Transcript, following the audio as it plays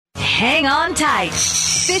hang on tight.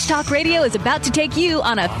 Fish Talk Radio is about to take you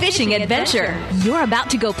on a fishing adventure. You're about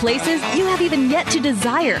to go places you have even yet to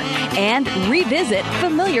desire and revisit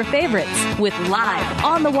familiar favorites with live,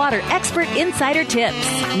 on-the-water expert insider tips.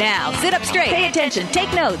 Now, sit up straight, pay attention,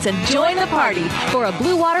 take notes, and join the party for a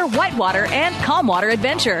blue water, whitewater, and calm water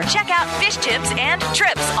adventure. Check out fish tips and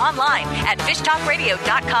trips online at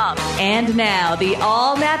fishtalkradio.com. And now, the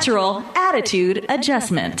all-natural attitude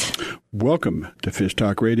adjustment. Welcome to Fish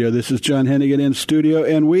Talk Radio. This is John Hennigan in studio,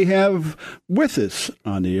 and we have with us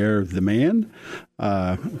on the air the man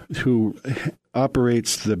who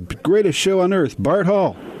operates the greatest show on earth, Bart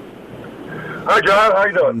Hall. Hi, John. How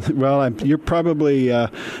you doing? Well, you're probably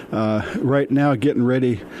right now getting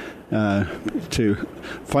ready to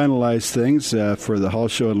finalize things for the Hall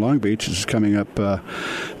Show in Long Beach. This is coming up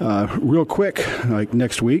real quick, like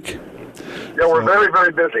next week. Yeah, we're very,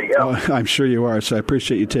 very busy. Yeah. I'm sure you are, so I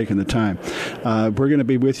appreciate you taking the time. We're going to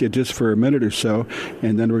be with you just for a minute or so,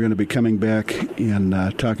 and then we're going to be coming back and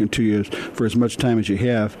talking to you for as much time as you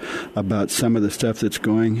have about some of the stuff that's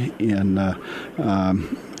going and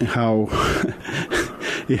how...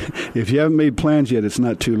 If you haven't made plans yet, it's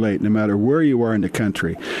not too late. No matter where you are in the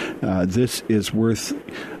country, this is worth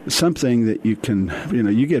something that you can,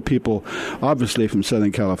 you get people, obviously, from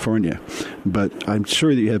Southern California, but I'm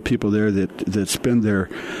sure that you have people there that spend they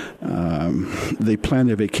plan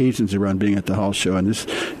their vacations around being at the Hall Show. And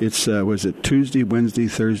was it Tuesday, Wednesday,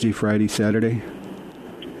 Thursday, Friday, Saturday?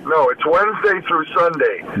 No, it's Wednesday through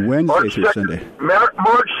Sunday. March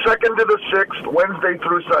 2nd to the 6th, Wednesday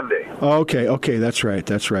through Sunday. Okay, that's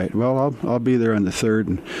right. Well, I'll be there on the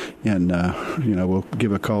 3rd, and we'll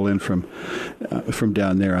give a call in from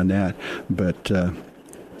down there on that. But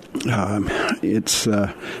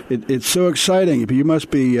it's so exciting. You must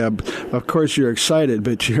be, of course, you're excited,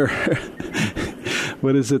 but you're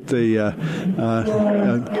what is it? A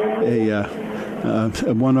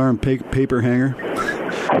one-armed paper hanger.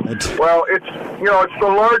 Well, it's the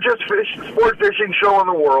largest sport fishing show in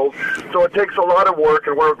the world, so it takes a lot of work,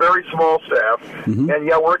 and we're a very small staff. Mm-hmm. And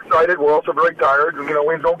yeah, we're excited. We're also very tired.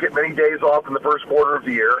 We don't get many days off in the first quarter of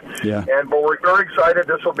the year. Yeah. But we're very excited.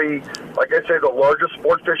 This will be, like I say, the largest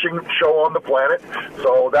sport fishing show on the planet.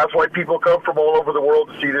 So that's why people come from all over the world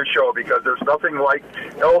to see this show, because there's nothing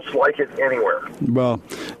else like it anywhere. Well,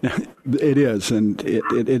 it is, and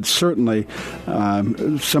it's certainly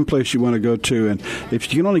someplace you want to go to. And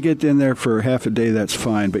if you can only get in there for half a day, that's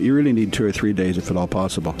fine, but you really need 2 or 3 days if at all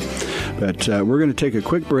possible. But we're going to take a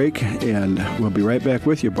quick break, and we'll be right back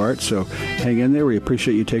with you, Bart, so hang in there. We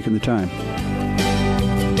appreciate you taking the time.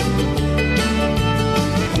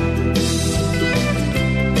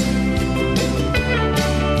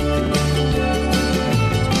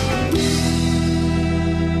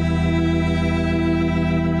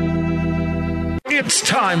 It's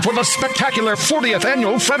time for the spectacular 40th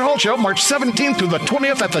Annual Fred Hall Show, March 17th to the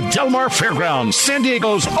 20th at the Del Mar Fairgrounds, San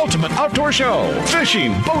Diego's ultimate outdoor show.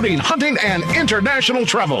 Fishing, boating, hunting, and international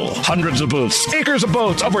travel. Hundreds of booths, acres of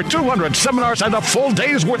boats, over 200 seminars, and a full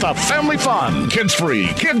day's worth of family fun. Kids free,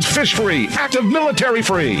 kids fish free, active military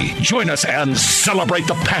free. Join us and celebrate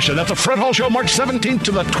the passion at the Fred Hall Show, March 17th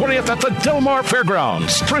to the 20th at the Del Mar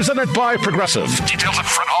Fairgrounds. Presented by Progressive. Details at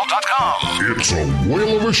fredhall.com. It's a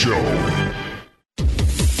whale of a show.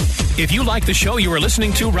 If you like the show you are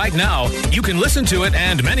listening to right now, you can listen to it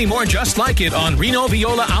and many more just like it on Reno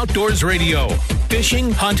Viola Outdoors Radio.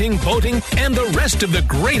 Fishing, hunting, boating, and the rest of the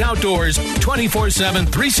great outdoors 24/7,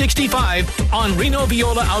 365 on Reno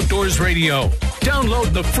Viola Outdoors Radio.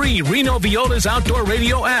 Download the free Reno Viola's Outdoor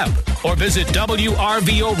Radio app or visit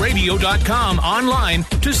WRVOradio.com online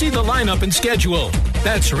to see the lineup and schedule.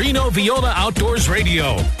 That's Reno Viola Outdoors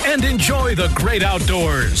Radio. And enjoy the great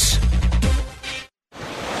outdoors.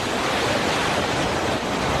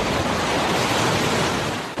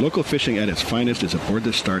 Local fishing at its finest is aboard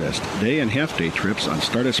the Stardust. Day and half-day trips on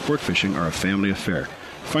Stardust Sport Fishing are a family affair.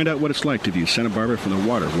 Find out what it's like to view Santa Barbara from the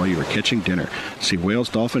water while you are catching dinner. See whales,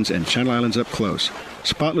 dolphins, and Channel Islands up close.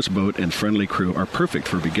 Spotless boat and friendly crew are perfect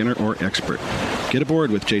for beginner or expert. Get aboard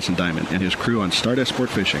with Jason Diamond and his crew on Stardust Sport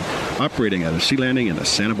Fishing, operating at a sea landing in the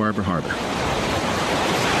Santa Barbara Harbor.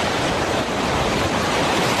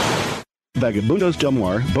 Vagabundos Del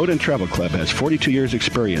Mar Boat and Travel Club has 42 years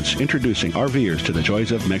experience introducing RVers to the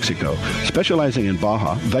joys of Mexico. Specializing in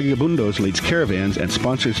Baja, Vagabundos leads caravans and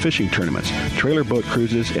sponsors fishing tournaments, trailer boat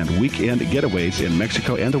cruises, and weekend getaways in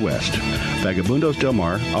Mexico and the West. Vagabundos Del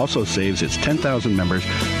Mar also saves its 10,000 members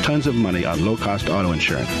tons of money on low-cost auto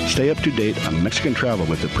insurance. Stay up to date on Mexican travel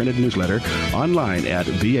with the printed newsletter online at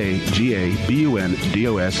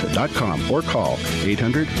vagabundos.com or call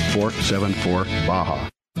 800-474-BAJA.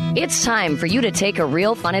 It's time for you to take a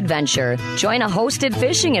real fun adventure. Join a hosted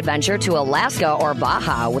fishing adventure to Alaska or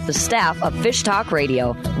Baja with the staff of Fish Talk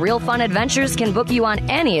Radio. Real Fun Adventures can book you on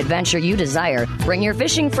any adventure you desire. Bring your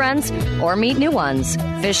fishing friends or meet new ones.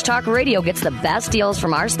 Fish Talk Radio gets the best deals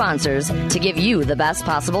from our sponsors to give you the best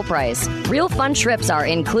possible price. Real Fun trips are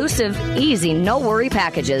inclusive, easy, no-worry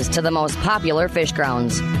packages to the most popular fish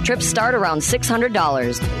grounds. Trips start around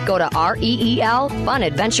 $600. Go to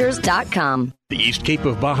REELfunadventures.com. The East Cape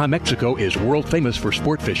of Baja, Mexico is world famous for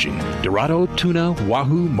sport fishing. Dorado, tuna,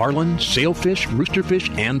 wahoo, marlin, sailfish,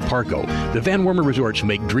 roosterfish, and pargo. The Van Wormer Resorts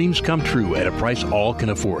make dreams come true at a price all can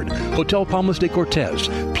afford. Hotel Palmas de Cortez,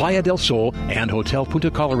 Playa del Sol, and Hotel Punta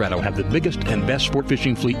Colorado have the biggest and best sport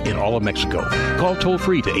fishing fleet in all of Mexico. Call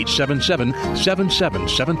toll-free to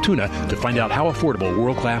 877-777-TUNA to find out how affordable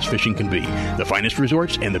world-class fishing can be. The finest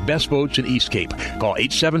resorts and the best boats in East Cape. Call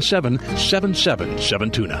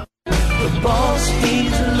 877-777-TUNA. The boss,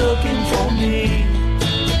 he's looking for me.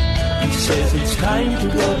 He says it's time to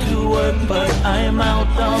go to work, but I'm out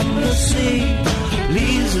on the sea.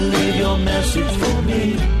 Please leave your message for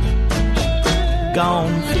me.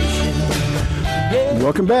 Gone fishing. Yeah.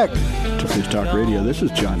 Welcome back to Fish Talk Radio. This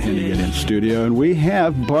is John Hennigan in studio, and we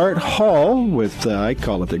have Bart Hall with, I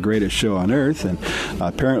call it the greatest show on earth, and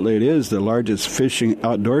apparently it is the largest fishing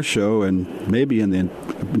outdoor show and maybe in the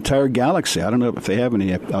entire galaxy. I don't know if they have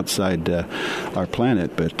any outside our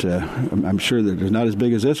planet, but I'm sure that they're not as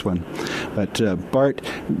big as this one. But Bart,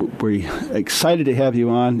 we're excited to have you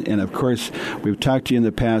on, and of course we've talked to you in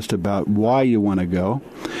the past about why you want to go,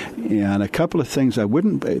 and a couple of things I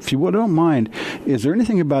wouldn't, if you don't mind, is there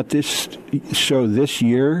anything about this show this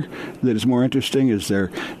year that is more interesting? Is there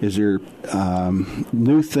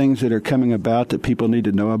new things that are coming about that people need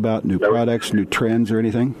to know about, new products, new trends, or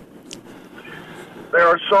anything? There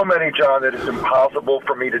are so many, John, that it's impossible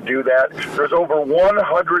for me to do that. There's over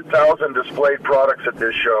 100,000 displayed products at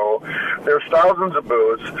this show. There's thousands of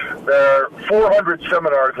booths. There are 400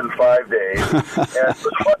 seminars in 5 days, and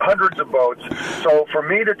hundreds of boats. So for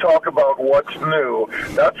me to talk about what's new,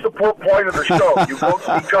 that's the point of the show. You go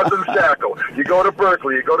to Cousin Stackle, you go to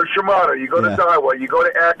Berkeley, you go to Shimano, you go to Daiwa, you go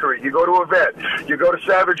to Accurate, you go to Event, you go to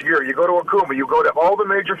Savage Gear, you go to Akuma, you go to all the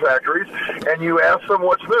major factories, and you ask them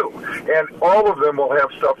what's new. And all of them will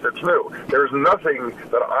have stuff that's new. There's nothing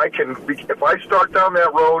that I can if I start down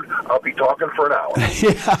that road, I'll be talking for an hour.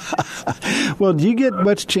 Yeah. Well, do you get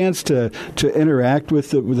much chance to interact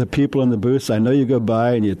with the people in the booths? I know you go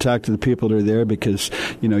by and you talk to the people that are there because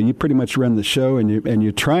you pretty much run the show and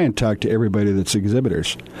you try and talk to everybody that's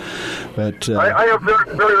exhibitors. But I have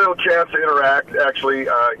very, very little chance to interact. Actually,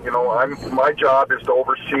 my job is to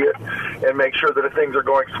oversee it and make sure that things are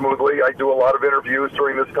going smoothly. I do a lot of interviews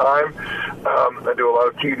during this time. I do a lot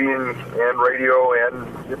of TV and radio and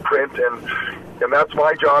print, and that's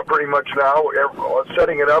my job pretty much now.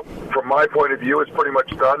 Setting it up, from my point of view, is pretty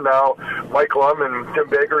much done now. Mike Lum and Tim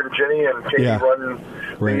Baker and Jenny and Katie run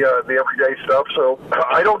the everyday stuff, so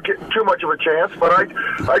I don't get too much of a chance, but I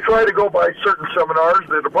try to go by certain seminars.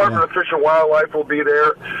 The Department of Fish and Wildlife will be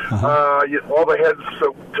there, all the heads,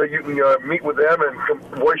 so you can meet with them and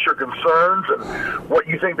voice your concerns and what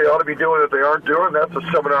you think they ought to be doing that they aren't doing. That's a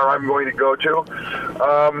seminar I'm going to go to.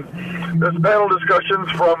 There's panel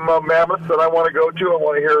discussions from Mammoth that I want to go to. I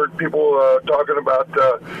want to hear people talking about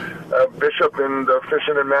Bishop and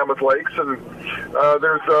fishing in Mammoth Lakes, and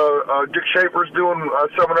there's Dick Schaefer's doing a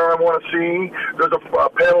seminar I want to see. There's a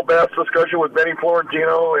panel bass discussion with Benny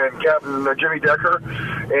Florentino and Captain Jimmy Decker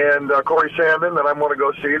and Corey Sandin that I want to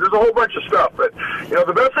go see. There's a whole bunch of stuff, but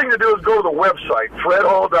the best thing to do is go to the website,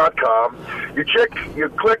 fredhall.com. You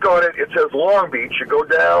click on it, it says Long Beach. You go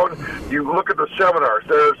down, you look at the seminars.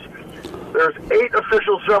 There's 8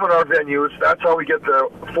 official seminar venues. That's how we get the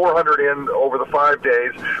 400 in over the 5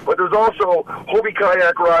 days. But there's also Hobie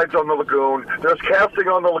kayak rides on the lagoon. There's casting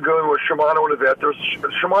on the lagoon with Shimano and Event. There's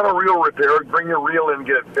Shimano reel repair. Bring your reel in and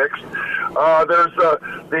get it fixed. There's the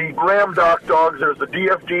Graham Dock Dogs. There's the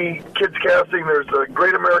DFD Kids Casting. There's the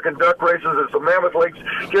Great American Duck Races. There's the Mammoth Lakes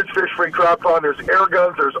Kids Fish Free Trout Pond. There's air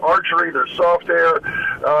guns. There's archery. There's soft air.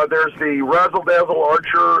 There's the Razzle Dazzle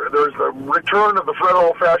Archer. There's the return of the Fred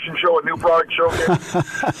Hall Fashion Show, a new product showcase.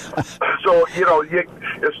 So,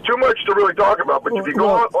 it's too much to really talk about, but if you go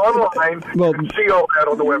online, you can see all that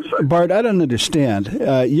on the website. Bart, I don't understand.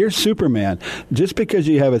 You're Superman. Just because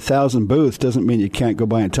you have 1,000 booths doesn't mean you can't go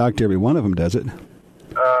by and talk to every one of them, does it?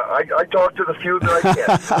 I I talk to the few that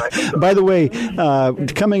I can. By the way,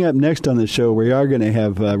 coming up next on the show, we are going to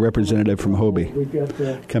have a representative from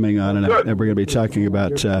Hobie coming on, and we're going to be talking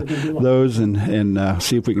about those and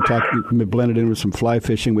see if we can blend it in with some fly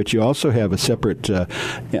fishing, which you also have a separate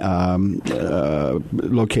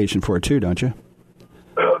location for too, don't you?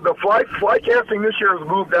 The fly casting this year has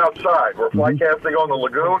moved outside. We're fly casting on the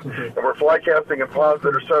lagoon, and we're fly casting in ponds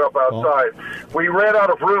that are set up outside. We ran out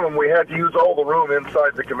of room. We had to use all the room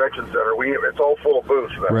inside the convention center. It's all full of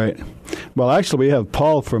booths now. Right. Well, actually, we have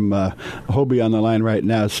Paul from Hobie on the line right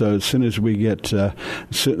now. So as soon as we get, as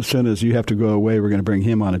soon as you have to go away, we're going to bring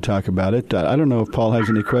him on and talk about it. I don't know if Paul has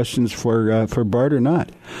any questions for Bart or not,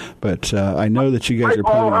 but I know that you guys are.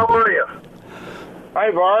 Paul, how are you? Hi,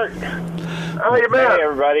 Bart. How you been? Hey,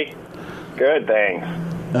 everybody. Good, thanks.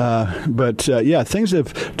 But things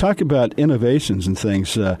have talked about innovations and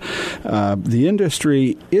things. The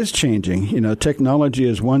industry is changing. You know, technology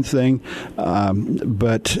is one thing,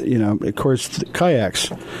 but of course, the kayaks.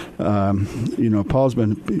 Paul's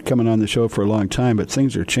been coming on the show for a long time, but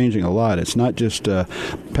things are changing a lot. It's not just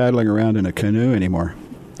paddling around in a canoe anymore.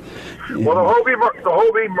 Well, the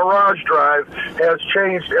Hobie Mirage Drive has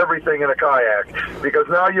changed everything in a kayak because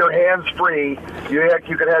now you're hands free. You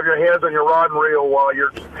can have your hands on your rod and reel while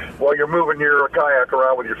you're moving your kayak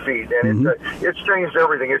around with your feet, and it's changed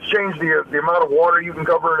everything. It's changed the amount of water you can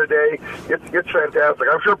cover in a day. It's fantastic.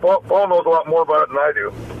 I'm sure Paul knows a lot more about it than I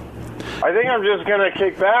do. I think I'm just going to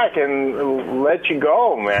kick back and let you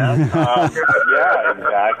go, man. Yeah,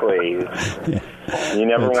 exactly. Yeah. You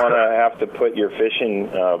never want to have to put your fishing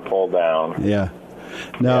pole down. Yeah.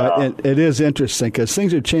 No, it is interesting because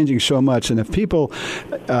things are changing so much. And if people,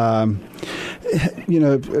 some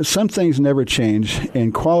things never change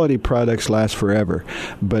and quality products last forever.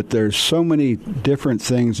 But there's so many different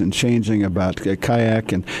things and changing about a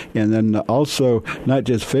kayak and then also not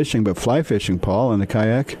just fishing, but fly fishing, Paul, in the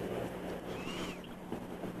kayak.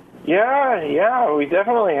 Yeah, we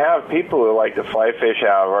definitely have people who like to fly fish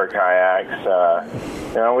out of our kayaks.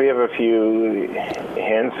 We have a few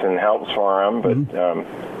hints and helps for them, but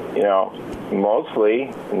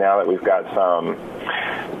mostly now that we've got some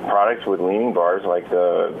products with leaning bars like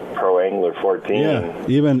the Pro Angler 14, yeah,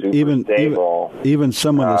 even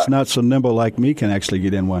someone that's not so nimble like me can actually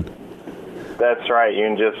get in one. That's right. You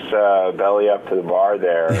can just belly up to the bar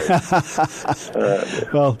there.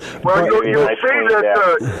 Well, you'll see that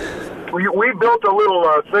we built a little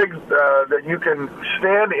thing that you can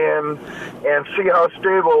stand in and see how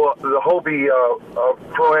stable the Hobie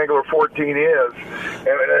Pro Angler 14 is. And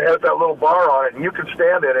it has that little bar on it, and you can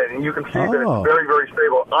stand in it, and you can see that it's very, very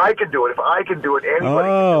stable. I can do it. If I can do it, anybody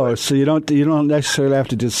can do it. So you don't necessarily have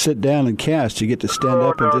to just sit down and cast. You get to stand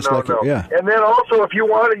up and just yeah. And then also, if you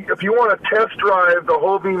want to test drive the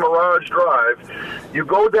Hobie Mirage Drive, you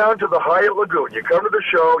go down to the Hyatt Lagoon. You come to the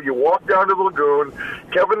show. You walk down to the lagoon.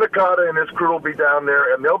 Kevin Nakata and his crew will be down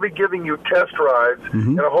there, and they'll be giving you test drives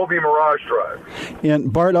in a Hobie Mirage Drive.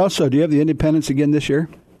 And Bart, also, do you have the Independence again this year?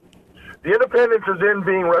 The Independence is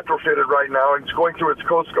being retrofitted right now. It's going through its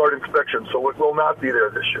Coast Guard inspection, so it will not be there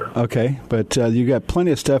this year. Okay, but you got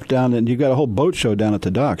plenty of stuff down, and you got a whole boat show down at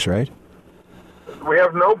the docks, right? We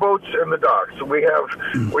have no boats in the docks. We have.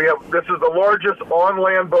 This is the largest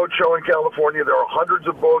on-land boat show in California. There are hundreds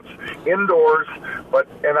of boats indoors,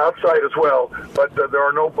 and outside as well. But there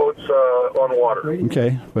are no boats on water.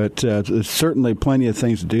 Okay, but there's certainly plenty of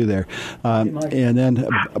things to do there. And then,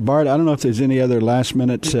 Bart, I don't know if there's any other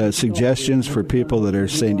last-minute suggestions for people that are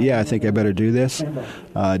saying, "Yeah, I think I better do this." Do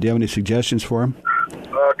you have any suggestions for them?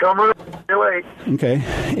 Come on, late. Okay,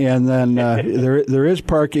 and then there is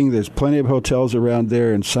parking. There's plenty of hotels around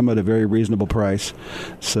there, and some at a very reasonable price.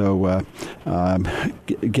 So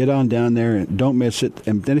get on down there and don't miss it.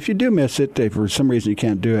 And if you do miss it, if for some reason you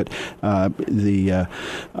can't do it, the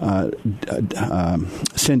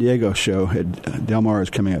San Diego show at Del Mar is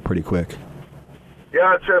coming up pretty quick.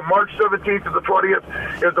 Yeah, it's March 17th to the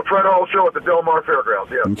 20th is the Fred Hall show at the Del Mar Fairgrounds,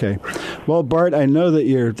 yeah. Okay. Well, Bart, I know that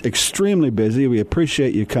you're extremely busy. We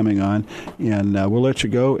appreciate you coming on, and we'll let you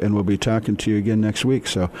go, and we'll be talking to you again next week.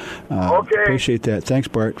 So appreciate that. Thanks,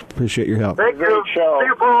 Bart. Appreciate your help. Thank you. See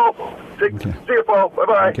you, Paul. See you, Paul.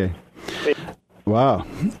 Bye-bye. Okay. Wow.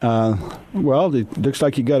 Well, it looks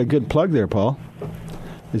like you got a good plug there, Paul.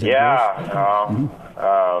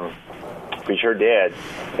 We sure did.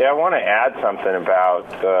 Yeah, I want to add something about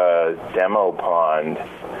the demo pond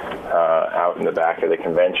out in the back of the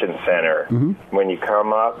convention center. Mm-hmm. When you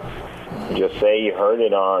come up, just say you heard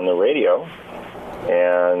it on the radio,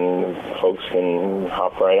 and folks can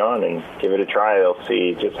hop right on and give it a try. They'll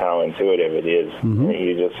see just how intuitive it is. Mm-hmm.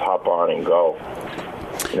 You just hop on and go.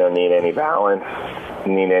 You don't need any balance,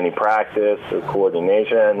 need any practice or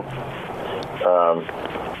coordination.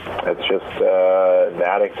 It's just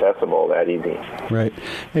that accessible, that easy. Right.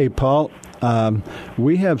 Hey, Paul,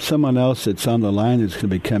 we have someone else that's on the line that's going to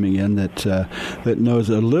be coming in that knows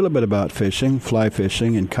a little bit about fishing, fly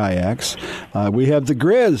fishing, and kayaks. We have the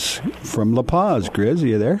Grizz from La Paz. Grizz, are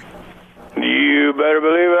you there? You better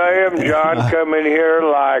believe I am, John. Coming here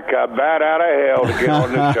like a bat out of hell to get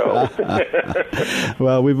on the show.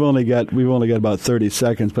 Well, we've only got about 30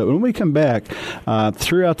 seconds, but when we come back,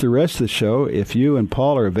 throughout the rest of the show, if you and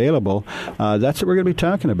Paul are available, that's what we're going to be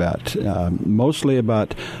talking about. Mostly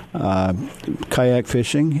about kayak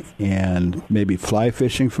fishing and maybe fly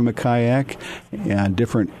fishing from a kayak and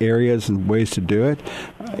different areas and ways to do it.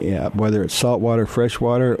 Whether it's saltwater,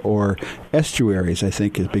 freshwater, or estuaries, I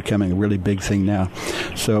think is becoming a really big thing now.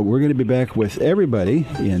 So we're going to be back with everybody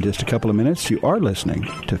in just a couple of minutes. You are listening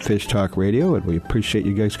to Fish Talk Radio, and we appreciate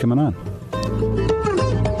you guys coming on.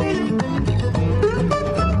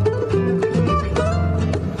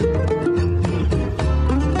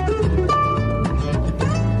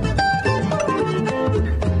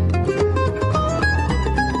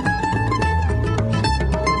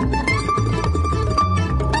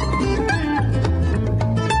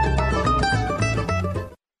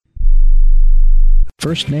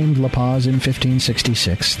 First named La Paz in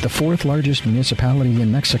 1566, the fourth largest municipality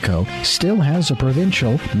in Mexico, still has a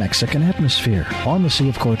provincial Mexican atmosphere. On the Sea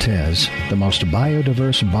of Cortez, the most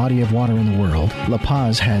biodiverse body of water in the world, La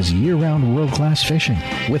Paz has year-round world-class fishing.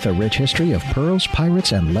 With a rich history of pearls,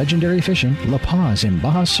 pirates, and legendary fishing, La Paz in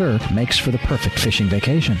Baja Sur makes for the perfect fishing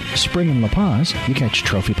vacation. Spring in La Paz, you catch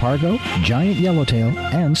trophy pargo, giant yellowtail,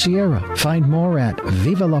 and Sierra. Find more at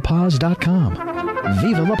vivalapaz.com.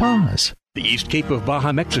 Viva La Paz! The East Cape of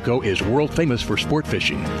Baja, Mexico is world famous for sport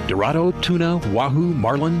fishing. Dorado, tuna, wahoo,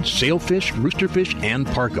 marlin, sailfish, roosterfish, and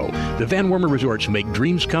pargo. The Van Wormer resorts make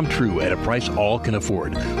dreams come true at a price all can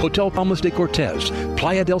afford. Hotel Palmas de Cortez,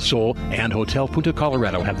 Playa del Sol, and Hotel Punta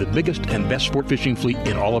Colorado have the biggest and best sport fishing fleet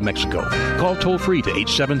in all of Mexico. Call toll-free to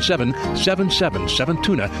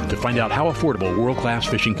 877-777-TUNA to find out how affordable world-class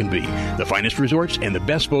fishing can be. The finest resorts and the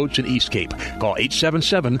best boats in East Cape. Call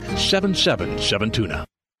 877-777-TUNA.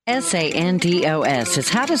 Sandos is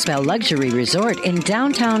how to spell luxury resort in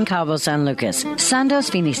downtown Cabo San Lucas. Sandos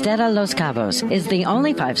Finisterra Los Cabos is the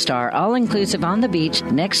only 5-star all-inclusive on the beach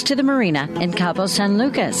next to the marina in Cabo San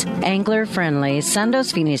Lucas. Angler-friendly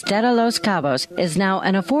Sandos Finisterra Los Cabos is now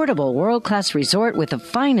an affordable world-class resort with the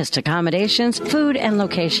finest accommodations, food, and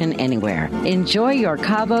location anywhere. Enjoy your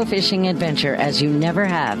Cabo fishing adventure as you never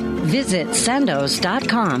have. Visit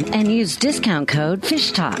sandos.com and use discount code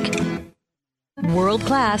FISHTALK.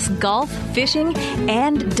 World-class golf, fishing,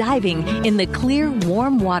 and diving in the clear,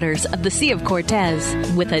 warm waters of the Sea of Cortez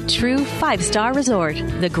with a true 5-star resort.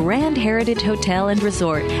 The Grand Heritage Hotel and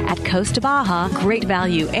Resort at Costa Baja. Great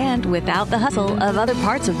value and without the hustle of other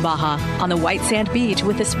parts of Baja. On the white sand beach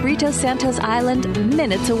with Espiritu Santos Island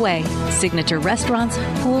minutes away. Signature restaurants,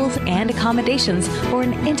 pools, and accommodations for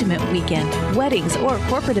an intimate weekend, weddings, or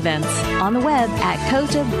corporate events. On the web at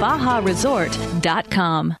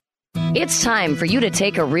CostaBajaResort.com. It's time for you to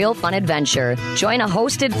take a real fun adventure. Join a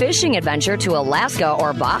hosted fishing adventure to Alaska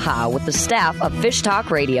or Baja with the staff of Fish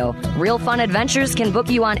Talk Radio. Real Fun Adventures can book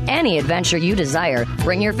you on any adventure you desire.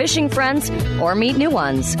 Bring your fishing friends or meet new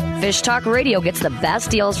ones. Fish Talk Radio gets the best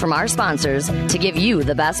deals from our sponsors to give you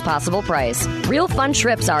the best possible price. Real Fun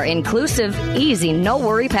trips are inclusive, easy,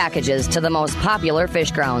 no-worry packages to the most popular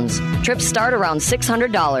fish grounds. Trips start around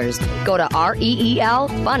 $600. Go to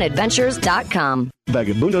REELFunadventures.com.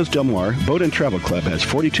 Vagabundos Del Mar Boat and Travel Club has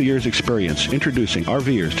 42 years experience introducing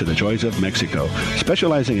RVers to the joys of Mexico.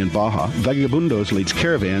 Specializing in Baja, Vagabundos leads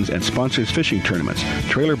caravans and sponsors fishing tournaments,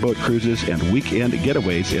 trailer boat cruises, and weekend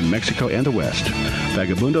getaways in Mexico and the West.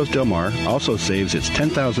 Vagabundos Del Mar also saves its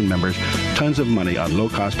 10,000 members tons of money on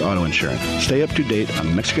low-cost auto insurance. Stay up to date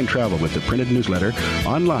on Mexican travel with the printed newsletter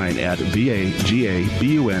online at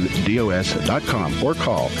vagabundos.com or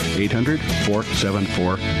call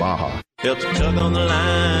 800-474-BAJA. Felt a tug on the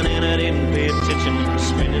line and I didn't pay attention,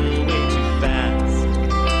 spinning way too fast.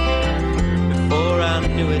 Before I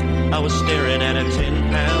knew it, I was staring at a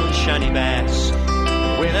 10-pound shiny bass.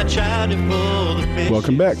 When I tried to pull the fish.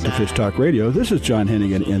 Welcome back to Fish Talk Radio. This is John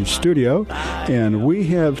Hennigan in studio, and we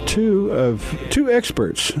have two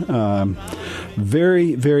experts.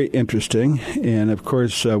 Very, very interesting. And, of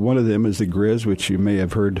course, one of them is the Grizz, which you may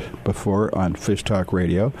have heard before on Fish Talk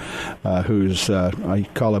Radio, who's, I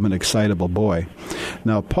call him an excitable boy.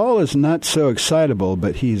 Now, Paul is not so excitable,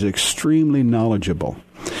 but he's extremely knowledgeable.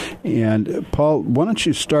 And, Paul, why don't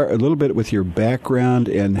you start a little bit with your background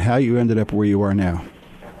and how you ended up where you are now?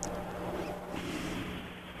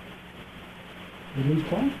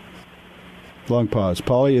 Long pause.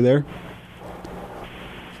 Paul, are you there?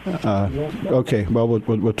 Okay, well,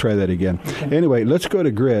 we'll try that again. Anyway, let's go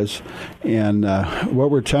to Grizz, and what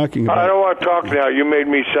we're talking about... I don't want to talk now. You made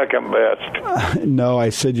me second best. No, I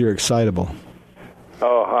said you're excitable.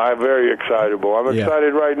 Oh, I'm very excitable. I'm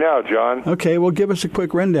excited right now, John. Okay, well, give us a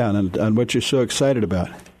quick rundown on what you're so excited about.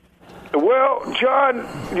 Well, John,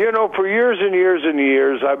 for years and years and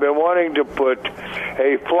years, I've been wanting to put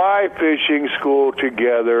a fly fishing school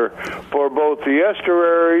together for both the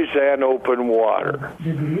estuaries and open water.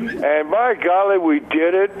 And by golly, we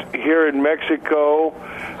did it here in Mexico.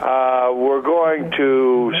 We're going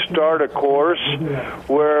to start a course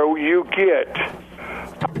where you get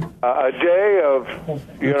a day of,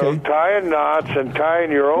 tying knots and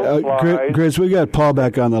tying your own flies. Grizz, we got Paul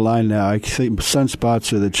back on the line now. I think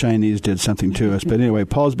sunspots or the Chinese did something to us. But anyway,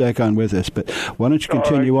 Paul's back on with us. But why don't you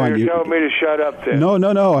continue on? You're telling me to shut up then?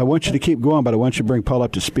 No. I want you to keep going, but I want you to bring Paul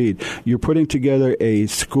up to speed. You're putting together a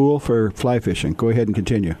school for fly fishing. Go ahead and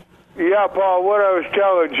continue. Yeah, Paul, what I was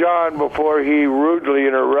telling John before he rudely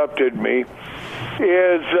interrupted me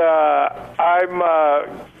is I'm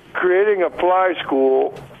creating a fly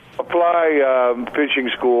fishing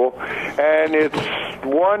school, and it's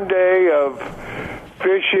one day of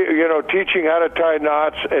fishing, teaching how to tie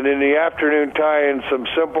knots, and in the afternoon tying some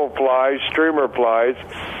simple flies, streamer flies,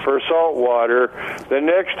 for salt water. The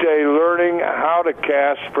next day learning how to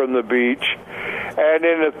cast from the beach, and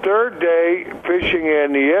in the third day fishing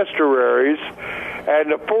in the estuaries,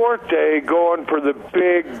 and the fourth day going for the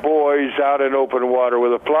big boys out in open water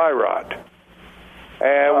with a fly rod.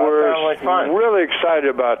 And we're really excited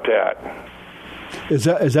about that. Is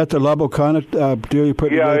that the La Bocana deal you put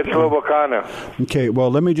together? Yeah, it's La Bocana. Okay, well,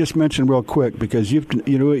 let me just mention real quick, because you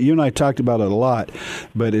and I talked about it a lot,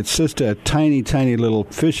 but it's just a tiny, tiny little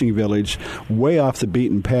fishing village way off the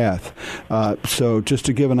beaten path. So just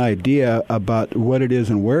to give an idea about what it is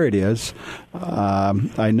and where it is,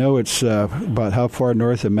 I know it's about how far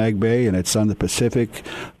north of Mag Bay, and it's on the Pacific,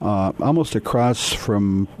 almost across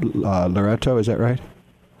from Loreto. Is that right?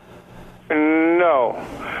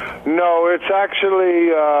 No, it's actually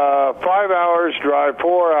 5 hours drive,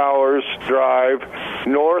 4 hours drive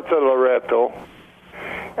north of Loreto.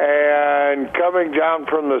 And coming down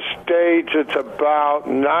from the States, it's about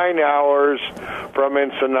 9 hours from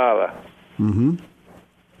Ensenada. Mm-hmm.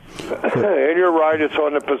 And you're right, it's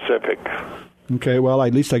on the Pacific. Okay, well,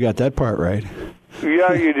 at least I got that part right.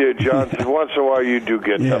 Yeah, you did, Johnson. Once in a while, you do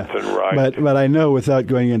get something right. But I know, without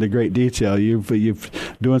going into great detail, you've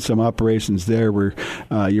doing some operations there where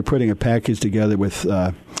you're putting a package together with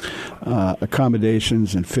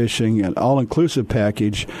accommodations and fishing, an all-inclusive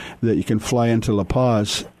package that you can fly into La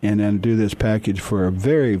Paz and then do this package for a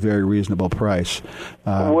very, very reasonable price.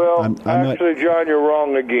 Actually, John, you're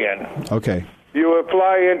wrong again. Okay. You would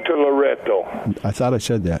fly into Loreto. I thought I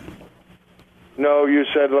said that. No, you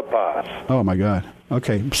said La Paz. Oh, my God.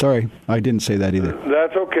 Okay, sorry. I didn't say that either.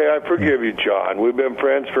 That's okay. I forgive you, John. We've been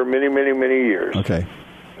friends for many, many, many years. Okay.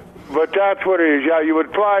 But that's what it is. Yeah, you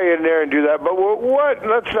would fly in there and do that. But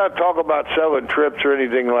let's not talk about selling trips or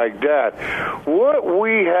anything like that. What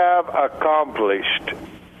we have accomplished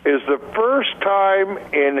is the first time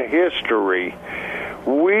in history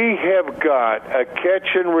we have got a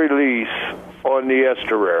catch and release on the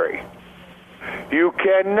estuary. You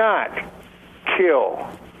cannot kill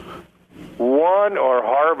one, or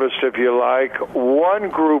harvest, if you like, one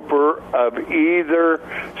grouper of either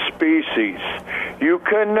species. You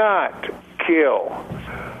cannot kill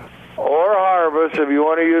or harvest, if you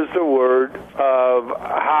want to use the word, of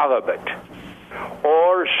halibut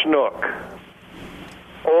or snook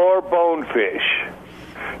or bonefish.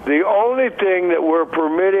 The only thing that we're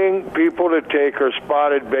permitting people to take are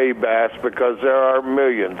spotted bay bass, because there are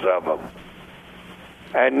millions of them.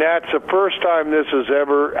 And that's the first time this has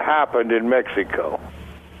ever happened in Mexico.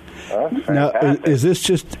 Now, is this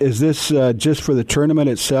just for the tournament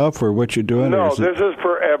itself, or what you're doing? No, this is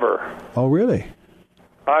forever. Oh, really?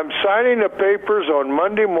 I'm signing the papers on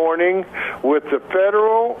Monday morning with the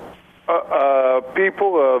federal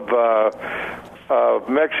people of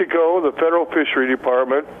Mexico, the Federal Fishery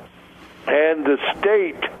Department, and the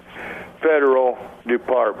state federal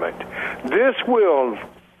department.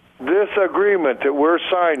 This agreement that we're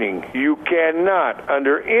signing, you cannot,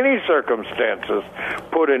 under any circumstances,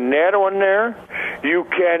 put a net on there. You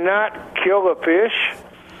cannot kill a fish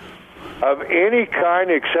of any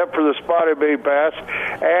kind except for the spotted bay bass.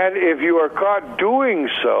 And if you are caught doing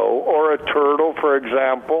so, or a turtle, for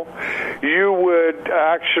example, you would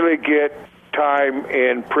actually get time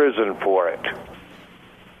in prison for it.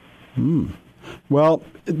 Well,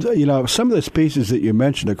 some of the species that you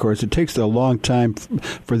mentioned, of course, it takes a long time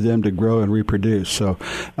for them to grow and reproduce. So,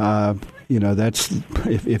 that's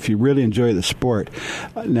if you really enjoy the sport.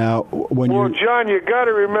 Now, John, you got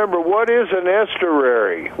to remember, what is an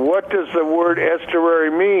estuary? What does the word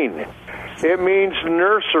estuary mean? It means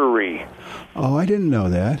nursery. Oh, I didn't know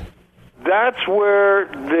that. That's where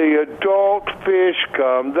the adult fish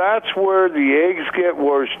come. That's where the eggs get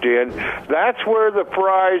washed in. That's where the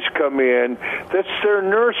fries come in. That's their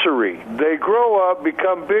nursery. They grow up,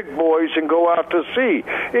 become big boys, and go out to sea.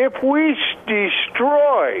 If we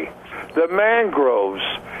destroy the mangroves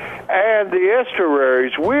and the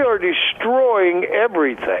estuaries, we are destroying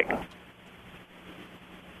everything.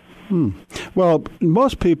 Well,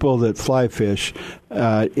 most people that fly fish,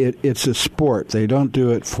 it's a sport. They don't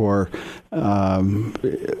do it for, to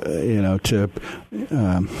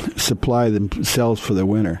supply themselves for the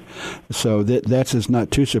winter. So that's just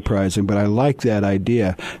not too surprising. But I like that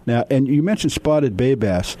idea. Now, and you mentioned spotted bay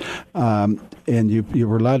bass, and you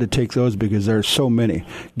were allowed to take those because there are so many.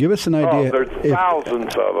 Give us an idea. Oh, there's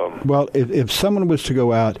thousands of them. Well, if someone was to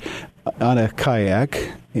go out on a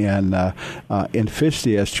kayak and fish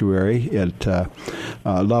the estuary at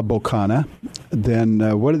La Bocana, then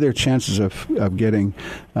what are their chances of getting,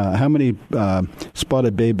 how many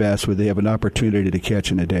spotted bay bass would they have an opportunity to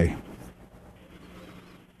catch in a day?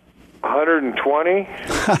 120?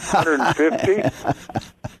 150?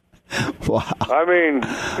 Wow. I mean,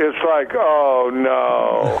 it's like, oh,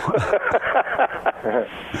 no.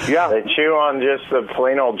 Yeah. They chew on just the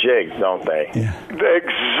plain old jigs, don't they? Yeah.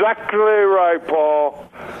 Exactly right, Paul.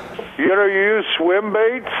 You use swim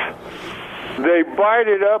baits? They bite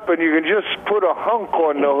it up, and you can just put a hunk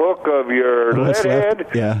on the hook of your lead head,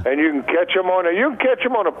 and you can catch them on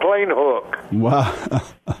a plain hook. Wow.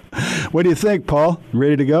 What do you think, Paul?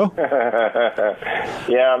 Ready to go?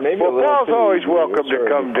 Yeah, maybe. Well, Paul's always welcome to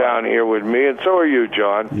come down here with me, and so are you,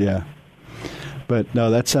 John. Yeah. But no,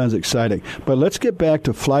 that sounds exciting. But let's get back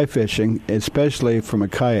to fly fishing, especially from a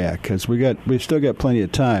kayak, because we still got plenty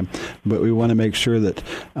of time, but we want to make sure that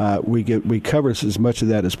we cover as much of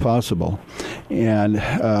that as possible. And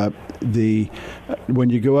when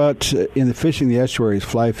you go out in the fishing, the estuaries,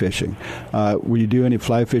 fly fishing, will you do any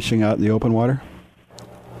fly fishing out in the open water?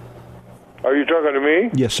 Are you talking to me?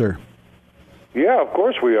 Yes, sir. Yeah, of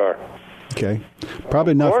course we are. Okay.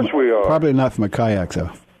 Probably not. Of course we are. Probably not from a kayak, though.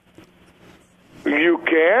 You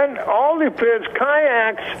can. All depends.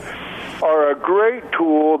 Kayaks are a great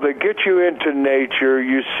tool that get you into nature.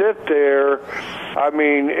 You sit there. I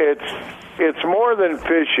mean, it's more than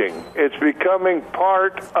fishing. It's becoming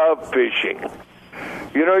part of fishing.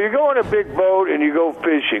 You go in a big boat and you go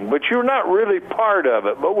fishing, but you're not really part of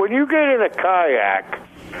it. But when you get in a kayak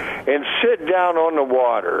and sit down on the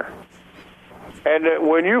water, and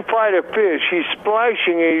when you fight a fish, he's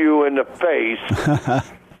splashing you in the face.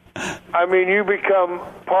 I mean, you become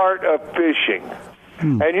part of fishing.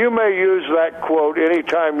 And you may use that quote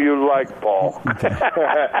anytime you like, Paul.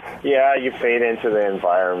 Yeah, you fade into the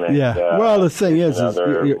environment. Yeah. Well, the thing is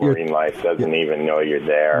marine life doesn't even know you're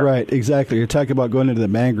there. Right, exactly. You're talking about going into the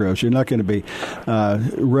mangroves. You're not going to be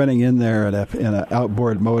running in there in an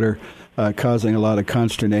outboard motor, causing a lot of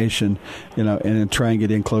consternation, and then try and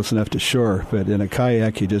get in close enough to shore. But in a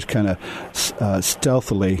kayak, you just kind of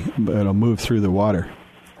stealthily move through the water.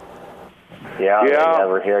 Yeah, they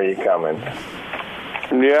never hear you coming. Yeah,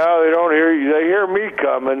 they don't hear you. They hear me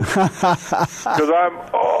coming because I'm,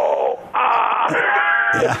 Paul,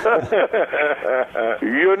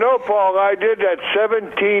 I did that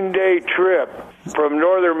 17-day trip from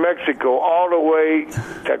northern Mexico all the way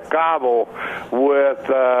to Cabo with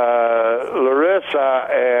Larissa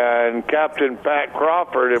and Captain Pat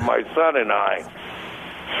Crawford and my son and I.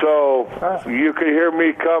 So you could hear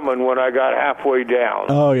me coming when I got halfway down.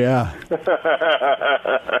 Oh, yeah.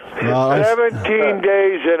 17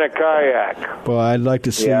 days in a kayak. Boy, I'd like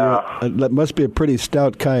to see you. That must be a pretty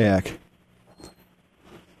stout kayak.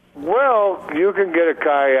 Well, you can get a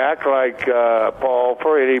kayak like Paul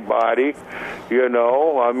for anybody,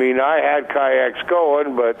 I mean, I had kayaks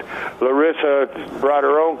going, but Larissa brought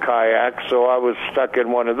her own kayak, so I was stuck in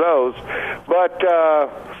one of those. But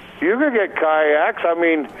you can get kayaks. I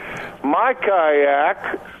mean, my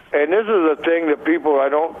kayak, and this is a thing that people I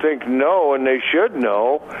don't think know, and they should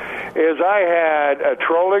know, is I had a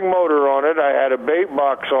trolling motor on it, I had a bait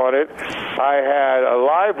box on it, I had a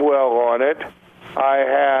live well on it, I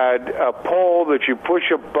had a pole that you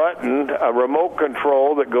push a button, a remote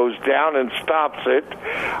control that goes down and stops it,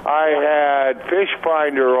 I had fish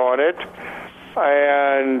finder on it,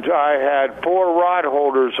 and I had 4 rod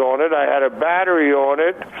holders on it. I had a battery on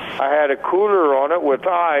it. I had a cooler on it with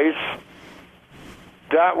ice.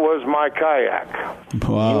 that was my kayak.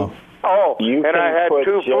 Wow. Oh, You and I can had put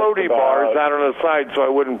 2 just floaty bars about- out on the side so I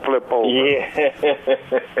wouldn't flip over. Yeah.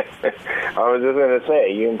 I was just going to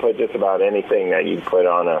say, you can put just about anything that you put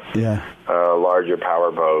on a larger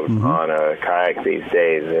power boat on a kayak these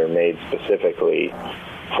days. They're made specifically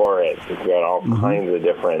for it. It's got all kinds of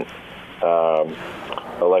different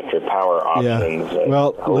electric power options. Yeah.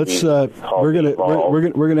 Well, let's we're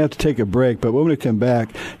gonna have to take a break. But when we come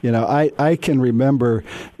back, I can remember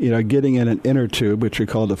getting in an inner tube, which we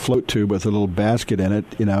called a float tube, with a little basket in it,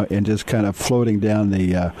 and just kind of floating down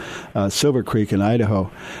the Silver Creek in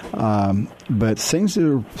Idaho. But things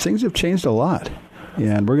have changed a lot.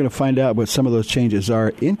 And we're going to find out what some of those changes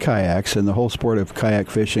are in kayaks and the whole sport of kayak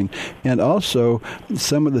fishing, and also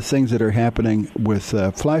some of the things that are happening with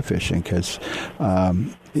fly fishing, because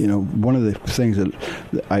one of the things that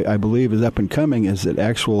I believe is up and coming is that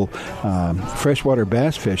actual freshwater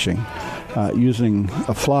bass fishing using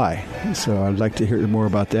a fly. So I'd like to hear more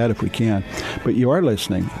about that if we can. But you are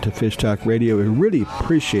listening to Fish Talk Radio. We really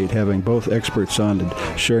appreciate having both experts on and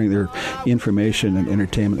sharing their information and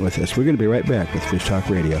entertainment with us. We're going to be right back with Fish Talk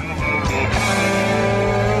Radio.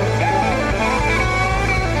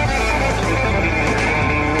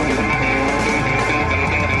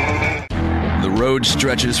 The road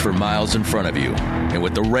stretches for miles in front of you, and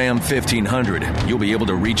with the Ram 1500, you'll be able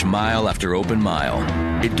to reach mile after open mile.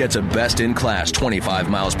 It gets a best-in-class 25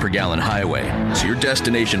 miles per gallon highway, so your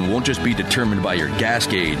destination won't just be determined by your gas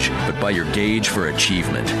gauge, but by your gauge for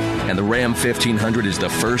achievement. And the Ram 1500 is the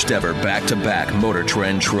first ever back-to-back Motor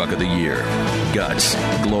Trend Truck of the Year. Guts,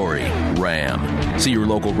 glory, Ram. See your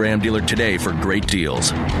local Ram dealer today for great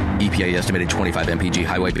deals. EPA estimated 25 mpg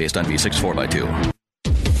highway based on V6 4x2.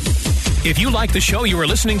 If you like the show you are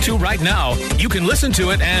listening to right now, you can listen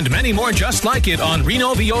to it and many more just like it on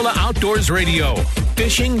Reno Viola Outdoors Radio.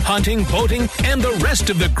 Fishing, hunting, boating, and the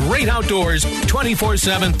rest of the great outdoors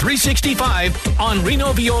 24/7, 365 on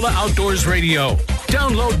Reno Viola Outdoors Radio.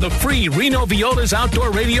 Download the free Reno Viola's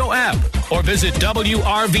Outdoor Radio app or visit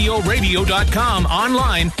WRVOradio.com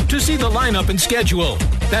online to see the lineup and schedule.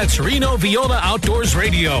 That's Reno Viola Outdoors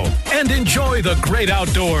Radio. And enjoy the great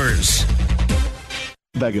outdoors.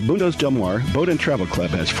 Vagabundos Del Mar Boat and Travel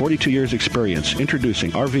Club has 42 years experience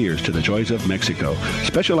introducing RVers to the joys of Mexico.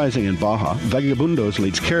 Specializing in Baja, Vagabundos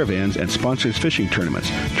leads caravans and sponsors fishing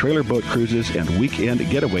tournaments, trailer boat cruises, and weekend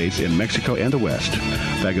getaways in Mexico and the West.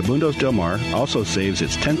 Vagabundos Del Mar also saves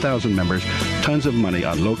its 10,000 members tons of money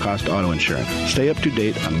on low-cost auto insurance. Stay up to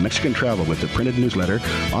date on Mexican travel with the printed newsletter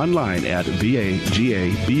online at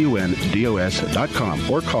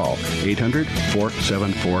vagabundos.com or call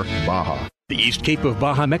 800-474-BAJA. The East Cape of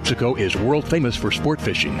Baja, Mexico is world famous for sport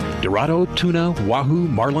fishing. Dorado, tuna, wahoo,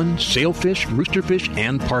 marlin, sailfish, roosterfish,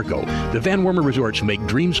 and pargo. The Van Wormer Resorts make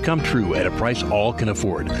dreams come true at a price all can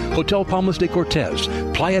afford. Hotel Palmas de Cortez,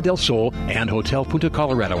 Playa del Sol, and Hotel Punta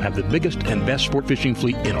Colorado have the biggest and best sport fishing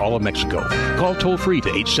fleet in all of Mexico. Call toll-free to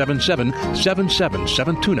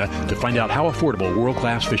 877-777-TUNA to find out how affordable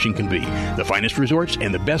world-class fishing can be. The finest resorts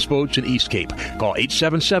and the best boats in East Cape. Call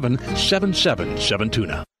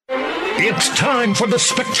 877-777-TUNA. It's time for the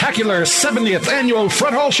spectacular 70th Annual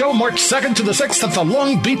Fred Hall Show, March 2nd to the 6th at the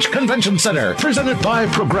Long Beach Convention Center, presented by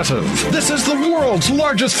Progressive. This is the world's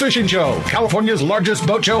largest fishing show, California's largest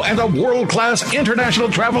boat show, and a world-class international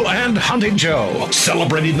travel and hunting show.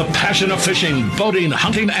 Celebrating the passion of fishing, boating,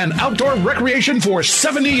 hunting, and outdoor recreation for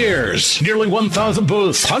 70 years. Nearly 1,000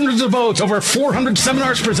 booths, hundreds of boats, over 400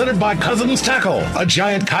 seminars presented by Cousins Tackle, a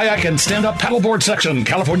giant kayak and stand-up paddleboard section,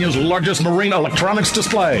 California's largest marine electronics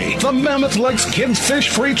display, the Mammoth Lakes Kids Fish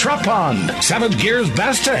Free Trout Pond, Savage Gears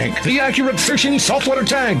Bass Tank, the Accurate Fishing Saltwater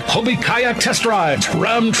Tank, Hobie Kayak Test Drives,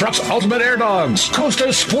 Ram Trucks Ultimate Air Dogs,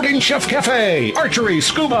 Costa Sporting Chef Cafe, Archery,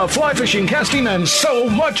 Scuba, Fly Fishing, Casting, and so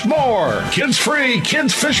much more. Kids Free,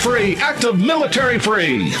 Kids Fish Free, Active Military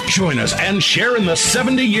Free. Join us and share in the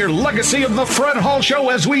 70-year legacy of the Fred Hall Show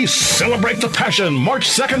as we celebrate the passion, March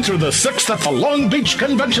 2nd through the 6th at the Long Beach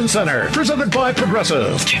Convention Center, presented by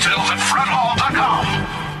Progressive. Details at fredhall.com.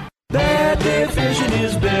 Bad day fishing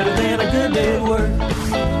is better than a good day at work.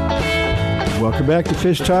 Welcome back to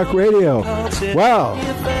Fish Talk Radio. Wow.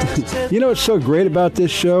 You know what's so great about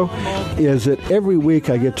this show is that every week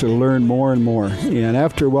I get to learn more and more. And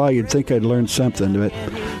after a while, you'd think I'd learned something, but,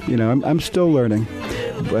 I'm still learning.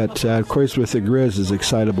 But, of course, with the Grizz, as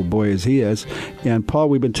excitable boy as he is. And, Paul,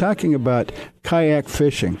 we've been talking about kayak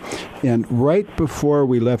fishing. And right before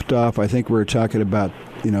we left off, I think we were talking about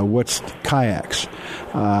what's kayaks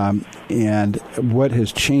and what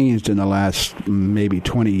has changed in the last maybe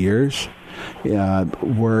 20 years,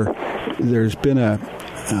 where there's been a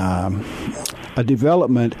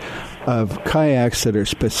development of kayaks that are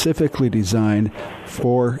specifically designed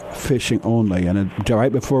for fishing only. And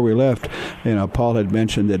right before we left, Paul had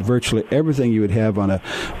mentioned that virtually everything you would have on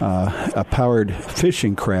a powered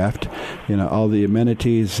fishing craft, all the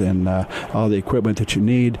amenities and all the equipment that you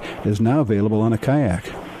need is now available on a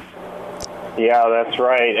kayak. Yeah, that's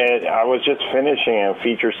right. And I was just finishing a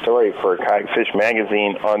feature story for Kayak Fish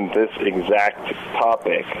Magazine on this exact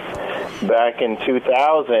topic. Back in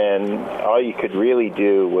 2000, all you could really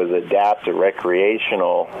do was adapt a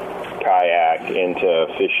recreational kayak into a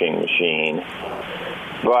fishing machine.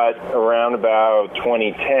 But around about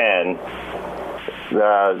 2010,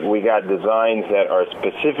 we got designs that are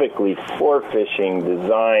specifically for fishing,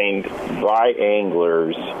 designed by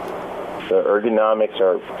anglers. The ergonomics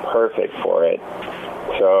are perfect for it.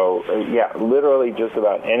 So, literally just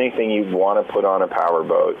about anything you'd want to put on a power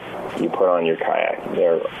boat, you put on your kayak.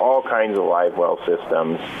 There are all kinds of live well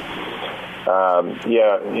systems.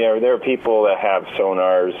 There are people that have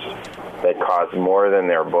sonars that cost more than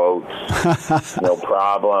their boats. No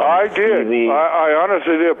problem. I did. I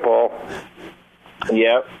honestly did, Paul.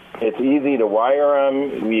 Yep. It's easy to wire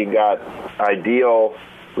them. You got ideal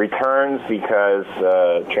returns because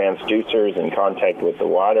transducer's in contact with the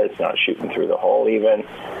water. It's not shooting through the hole even.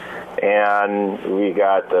 And we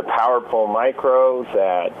got the Power Pole Micro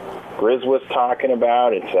that Grizz was talking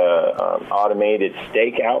about. It's a automated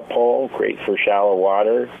stakeout pole, great for shallow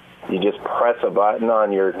water. You just press a button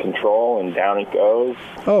on your control and down it goes.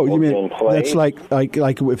 Oh, you mean that's like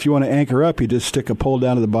if you want to anchor up, you just stick a pole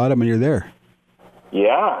down to the bottom and you're there.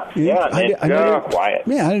 Yeah. I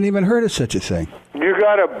hadn't even heard of such a thing. You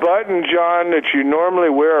got a button, John, that you normally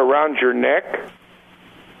wear around your neck,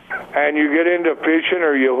 and you get into fishing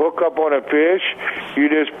or you hook up on a fish, you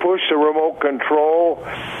just push the remote control,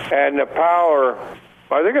 and the power,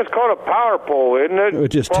 I think it's called a power pole, isn't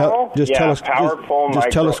it, Power pole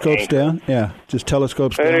just telescopes anchor. down? Yeah, just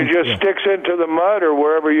telescopes and down. And it just sticks into the mud or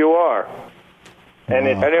wherever you are. And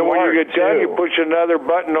then when you get done, you push another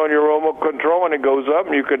button on your remote control, and it goes up,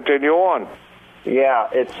 and you continue on. Yeah,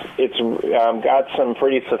 it's got some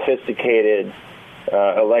pretty sophisticated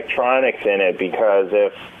electronics in it because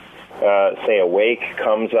if, say, a wake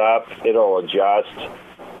comes up, it'll adjust,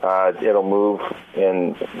 it'll move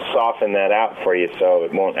and soften that out for you so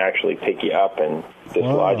it won't actually pick you up and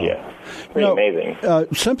dislodge you. Pretty amazing.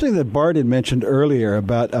 Something that Bart had mentioned earlier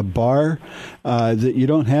about a bar that you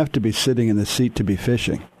don't have to be sitting in the seat to be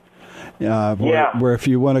fishing. Where if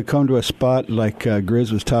you want to come to a spot like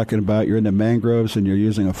Grizz was talking about, you're in the mangroves and you're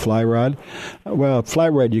using a fly rod. Well, a fly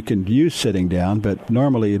rod you can use sitting down, but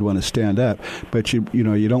normally you'd want to stand up. But you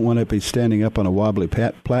don't want to be standing up on a wobbly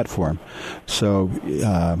platform. So they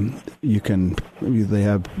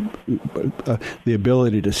have the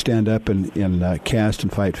ability to stand up and cast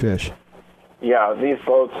and fight fish. Yeah, these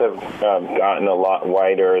boats have gotten a lot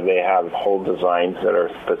wider. They have whole designs that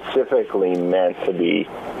are specifically meant to be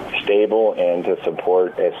stable and to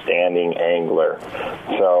support a standing angler.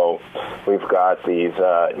 So we've got these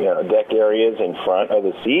deck areas in front of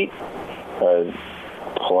the seat,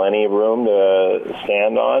 plenty of room to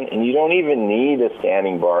stand on, and you don't even need a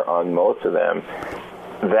standing bar on most of them.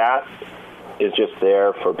 That is just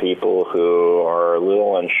there for people who are a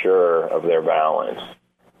little unsure of their balance.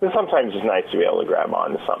 Sometimes it's nice to be able to grab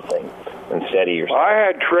onto something and steady yourself. I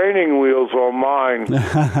had training wheels on mine.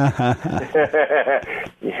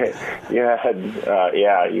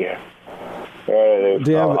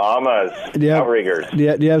 Amas, outriggers. Do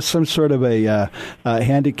you have some sort of a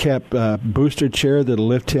handicap booster chair that'll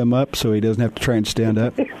lift him up so he doesn't have to try and stand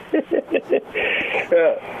up? Not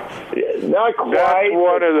quite. That's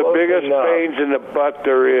one of the biggest pains in the butt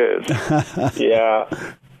there is. Yeah.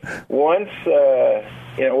 Once,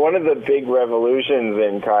 one of the big revolutions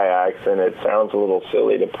in kayaks, and it sounds a little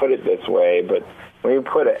silly to put it this way, but when you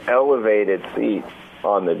put an elevated seat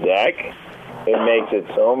on the deck, it makes it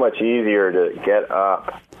so much easier to get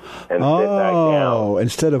up and sit back down.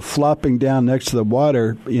 Instead of flopping down next to the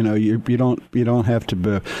water, you don't have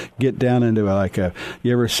to get down into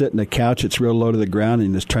you ever sit in a couch that's real low to the ground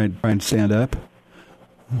and just try and stand up?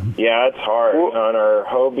 Yeah, it's hard. On our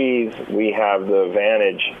Hobies, we have the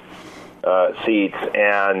Vantage seats,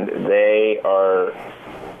 and they are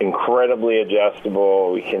incredibly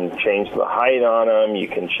adjustable. We can change the height on them. You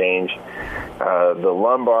can change the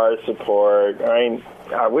lumbar support.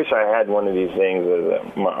 I wish I had one of these things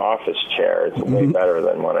as my office chair. It's way better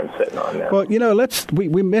than what I'm sitting on now. Well,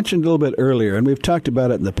 we mentioned a little bit earlier, and we've talked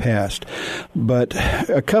about it in the past, but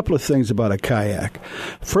a couple of things about a kayak.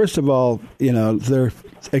 First of all, they're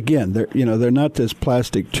again, they're not this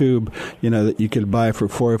plastic tube, that you could buy for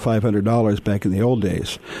 $400 or $500 back in the old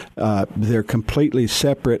days. They're completely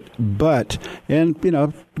separate,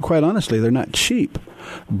 and quite honestly, they're not cheap.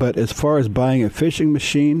 But as far as buying a fishing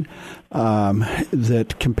machine,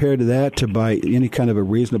 that compared to that, to buy any kind of a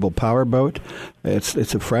reasonable power boat, it's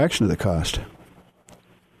a fraction of the cost.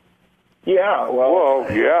 Yeah,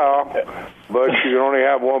 yeah, but you can only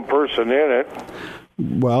have one person in it.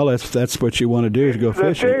 Well, that's what you want to do, is go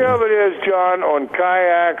fishing. The thing of it is, John, on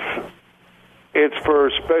kayaks, it's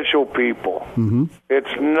for special people. Mm-hmm.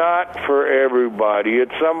 It's not for everybody.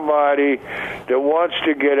 It's somebody that wants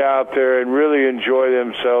to get out there and really enjoy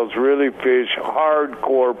themselves, really fish,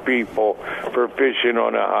 hardcore people for fishing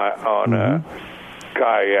on a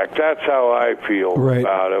kayak. That's how I feel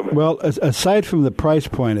about them. Well, aside from the price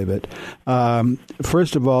point of it,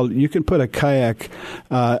 first of all, you can put a kayak.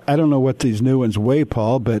 I don't know what these new ones weigh,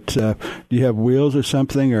 Paul, but do you have wheels or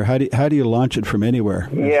something, or how do you launch it from anywhere?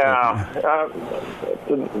 Yeah,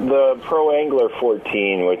 the Pro Angler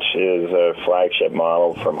 14, which is a flagship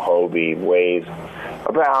model from Hobie, weighs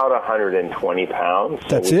about 120 pounds.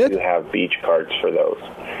 That's it? We do have beach carts for those.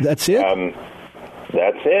 That's it?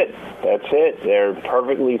 That's it. They're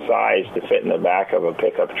perfectly sized to fit in the back of a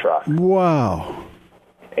pickup truck. Wow.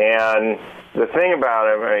 And the thing about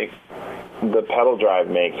it, the pedal drive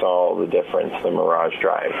makes all the difference, the Mirage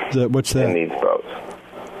drive. What's that? In these boats.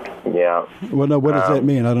 Yeah. Well, no, what does that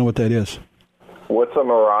mean? I don't know what that is. What's a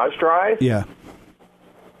Mirage drive? Yeah.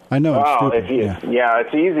 I know. Well, it's stupid.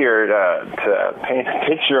 it's easier to paint a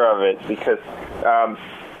picture of it because,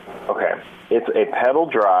 it's a pedal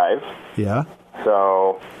drive. Yeah.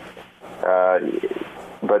 So,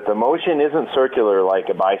 but the motion isn't circular like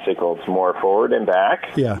a bicycle. It's more forward and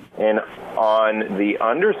back. Yeah. And on the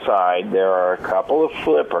underside, there are a couple of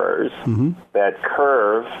flippers that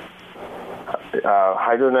curve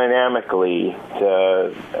hydrodynamically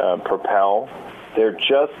to propel. They're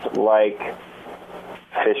just like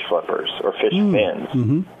fish flippers or fish fins.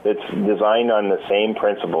 Mm-hmm. It's designed on the same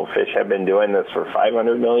principle. Fish have been doing this for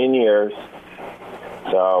 500 million years.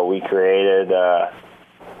 So we created a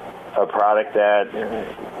product that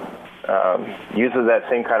uses that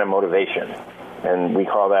same kind of motivation, and we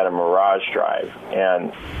call that a Mirage drive.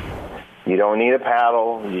 And you don't need a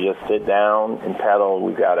paddle. You just sit down and pedal.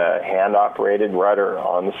 We've got a hand-operated rudder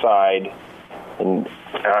on the side. And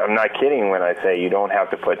I'm not kidding when I say you don't have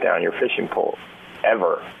to put down your fishing pole,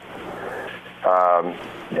 ever.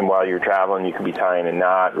 And while you're traveling, you could be tying a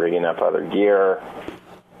knot, rigging up other gear.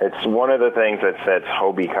 It's one of the things that sets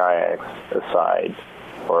Hobie kayaks aside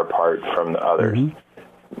or apart from the others. Mm-hmm.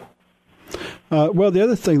 Well, the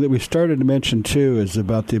other thing that we started to mention, too, is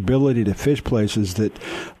about the ability to fish places that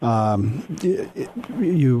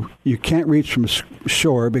you can't reach from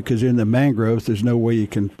shore because in the mangroves there's no way you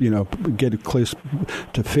can, get close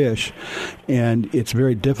to fish. And it's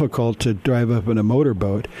very difficult to drive up in a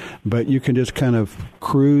motorboat, but you can just kind of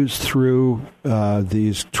cruise through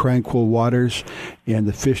these tranquil waters, and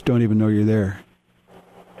the fish don't even know you're there.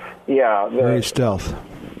 Yeah. Very stealth.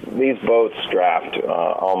 These boats draft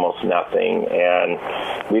almost nothing, and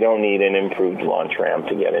we don't need an improved launch ramp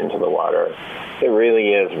to get into the water. It really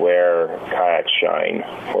is where kayaks shine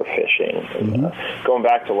for fishing. Mm-hmm. Going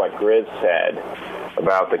back to what Grizz said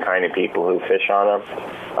about the kind of people who fish on them,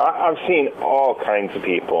 I've seen all kinds of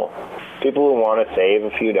people. People who want to save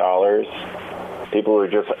a few dollars, people who are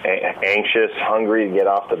just anxious, hungry to get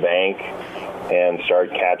off the bank and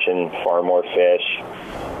start catching far more fish.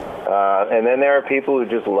 And then there are people who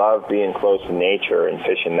just love being close to nature and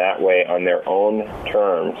fishing that way on their own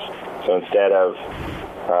terms. So instead of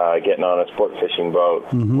getting on a sport fishing boat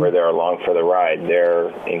where they're along for the ride, they're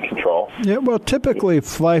in control. Yeah, well, typically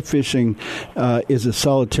fly fishing is a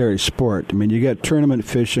solitary sport. I mean, you get tournament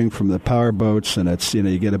fishing from the power boats, and it's,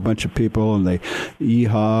 you get a bunch of people and they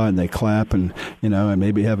yee-haw and they clap and, and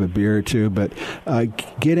maybe have a beer or two. But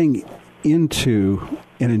getting into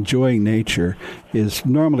and enjoying nature is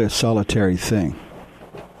normally a solitary thing.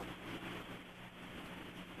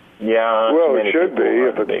 Yeah, well, it should be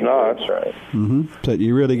if it's not. That's right. Mm-hmm. So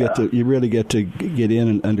you really get to get in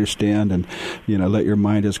and understand, and let your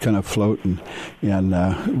mind just kind of float, and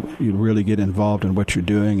you really get involved in what you're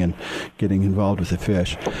doing and getting involved with the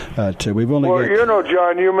fish. We've only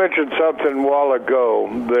John, you mentioned something a while ago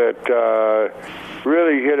that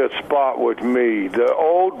really hit a spot with me. The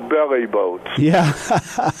old belly boats. Yeah.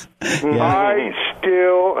 I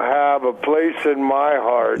still have a place in my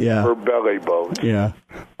heart for belly boats. Yeah.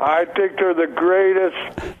 I think they're the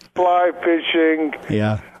greatest fly fishing.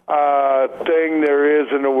 Yeah. thing there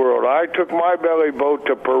is in the world. I took my belly boat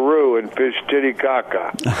to Peru and fished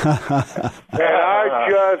Titicaca. And I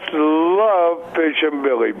just love fishing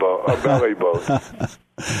belly boat.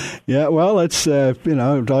 Yeah, well, it's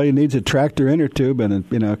all you need is a tractor inner tube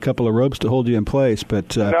and a couple of ropes to hold you in place.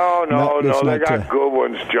 But no, they got good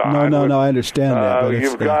ones, John. No, I understand that. But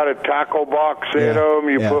you've got a tackle box in them.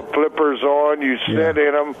 You put flippers on. You sit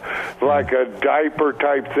in them like a diaper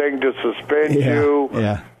type thing to suspend you.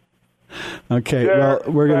 Yeah. Okay, They're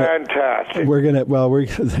well, fantastic.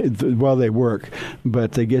 They work,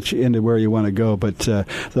 but they get you into where you want to go. But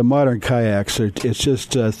the modern kayaks it's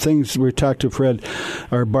just things. We talked to Fred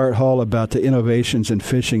or Bart Hall about the innovations in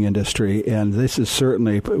fishing industry, and this is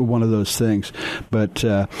certainly one of those things. But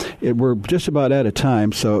we're just about out of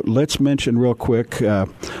time, so let's mention real quick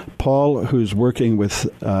Paul, who's working with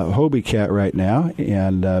Hobie Cat right now,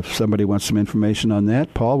 and if somebody wants some information on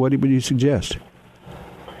that, Paul, what would you suggest?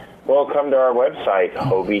 Well, come to our website,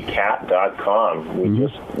 HobieCat.com. We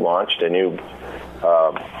just launched a new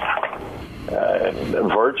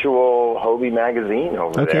virtual Hobie magazine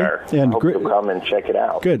over there. And hope you'll come and check it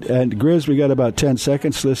out. Good. And Grizz, we got about 10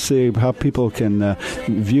 seconds. Let's see how people can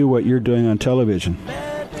view what you're doing on television.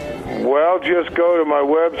 Well, just go to my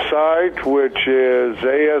website, which is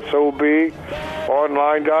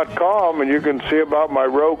asobonline.com, and you can see about my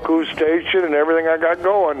Roku station and everything I got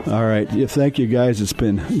going. All right. Yeah, thank you, guys. It's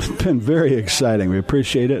been very exciting. We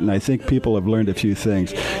appreciate it, and I think people have learned a few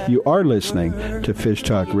things. You are listening to Fish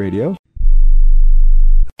Talk Radio.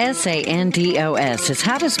 Sandos is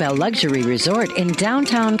how to spell luxury resort in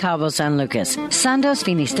downtown Cabo San Lucas. Sandos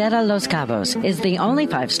Finisterra Los Cabos is the only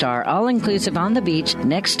 5-star all-inclusive on the beach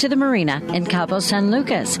next to the marina in Cabo San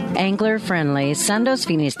Lucas. Angler-friendly Sandos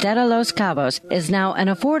Finisterra Los Cabos is now an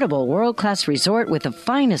affordable world-class resort with the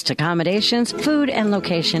finest accommodations, food, and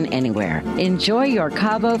location anywhere. Enjoy your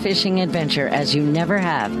Cabo fishing adventure as you never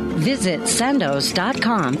have. Visit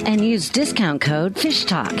sandos.com and use discount code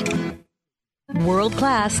FISHTALK.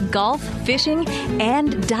 World-class golf, fishing,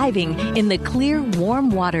 and diving in the clear, warm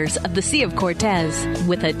waters of the Sea of Cortez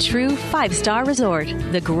with a true 5-star resort.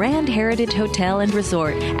 The Grand Heritage Hotel and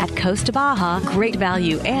Resort at Costa Baja. Great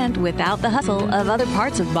value and without the hustle of other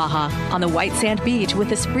parts of Baja. On the white sand beach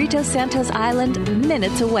with Espiritu Santos Island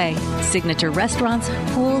minutes away. Signature restaurants,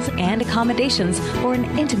 pools, and accommodations for an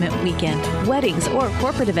intimate weekend, weddings, or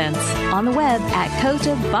corporate events. On the web at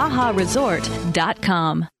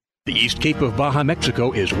CotaBajaResort.com. The East Cape of Baja,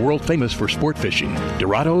 Mexico is world famous for sport fishing.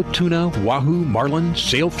 Dorado, tuna, wahoo, marlin,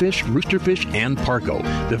 sailfish, roosterfish, and pargo.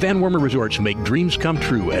 The Van Wormer Resorts make dreams come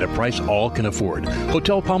true at a price all can afford.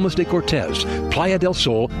 Hotel Palmas de Cortez, Playa del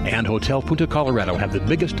Sol, and Hotel Punta Colorado have the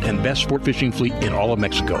biggest and best sport fishing fleet in all of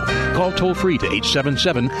Mexico. Call toll-free to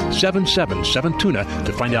 877-777-TUNA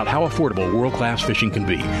to find out how affordable world-class fishing can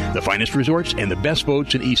be. The finest resorts and the best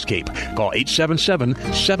boats in East Cape. Call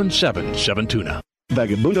 877-777-TUNA.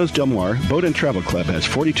 Vagabundos Del Mar Boat and Travel Club has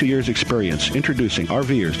 42 years experience introducing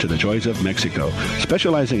RVers to the joys of Mexico.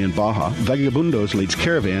 Specializing in Baja, Vagabundos leads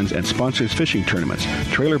caravans and sponsors fishing tournaments,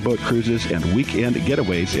 trailer boat cruises, and weekend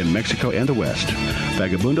getaways in Mexico and the West.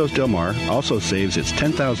 Vagabundos Del Mar also saves its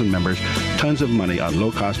 10,000 members tons of money on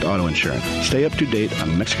low-cost auto insurance. Stay up to date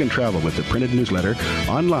on Mexican travel with the printed newsletter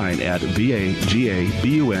online at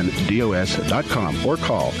vagabundos.com or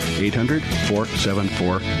call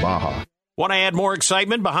 800-474-BAJA. Want to add more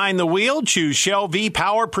excitement behind the wheel? Choose Shell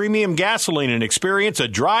V-Power Premium Gasoline and experience a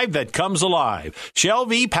drive that comes alive. Shell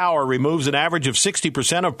V-Power removes an average of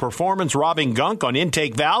 60% of performance-robbing gunk on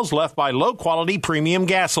intake valves left by low-quality premium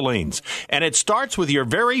gasolines. And it starts with your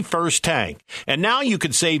very first tank. And now you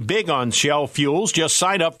can save big on Shell fuels. Just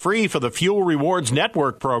sign up free for the Fuel Rewards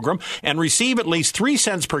Network program and receive at least 3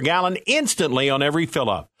 cents per gallon instantly on every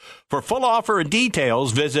fill-up. For full offer and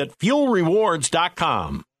details, visit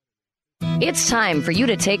fuelrewards.com. It's time for you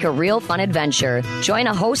to take a real fun adventure. Join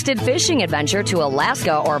a hosted fishing adventure to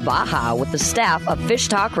Alaska or Baja with the staff of Fish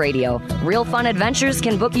Talk Radio. Real Fun Adventures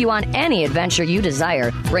can book you on any adventure you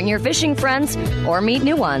desire. Bring your fishing friends or meet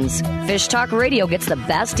new ones. Fish Talk Radio gets the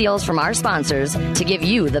best deals from our sponsors to give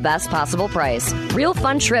you the best possible price. Real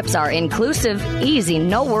Fun trips are inclusive, easy,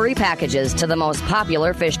 no-worry packages to the most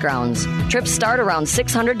popular fish grounds. Trips start around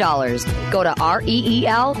 $600. Go to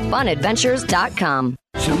REELfunadventures.com.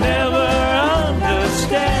 She'll never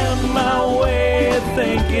understand my way of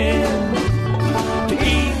thinking. To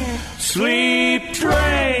eat, sleep,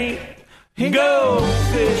 drink, and go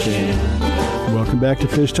fishing. Welcome back to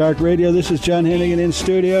Fish Talk Radio. This is John Hennigan in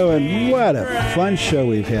studio, and what a fun show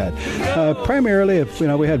we've had. Primarily,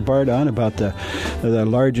 we had Bart on about the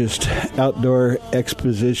largest outdoor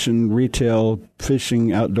exposition retail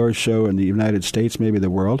fishing outdoor show in the United States, maybe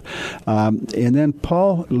the world. And then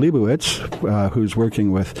Paul Leibowitz, who's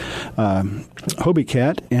working with Hobie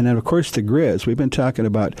Cat, and then, of course, the Grizz. We've been talking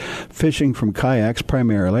about fishing from kayaks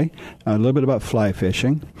primarily, a little bit about fly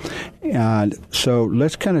fishing. And so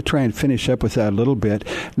let's kind of try and finish up with that a little bit.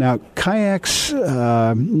 Now, kayaks,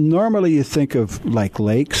 normally you think of like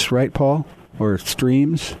lakes, right, Paul, or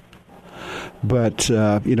streams? But,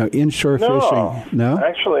 inshore fishing, no?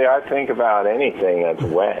 Actually, I think about anything that's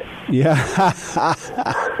wet. Yeah.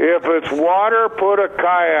 If it's water, put a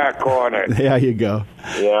kayak on it. There you go.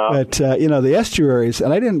 Yeah. But, the estuaries,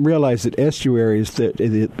 and I didn't realize that estuaries, that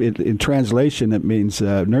in translation, it means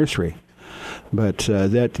nursery. But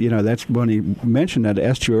that's when he mentioned that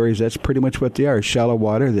estuaries, that's pretty much what they are. Shallow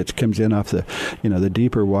water that comes in off the, the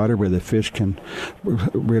deeper water where the fish can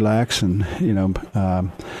relax and,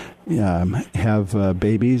 have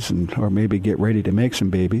babies or maybe get ready to make some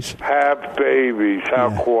babies. Have babies.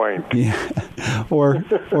 How quaint. Yeah. Or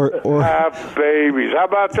have babies. How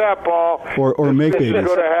about that, Paul? Or make babies.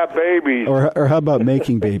 Going to have babies. Or how about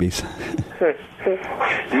making babies?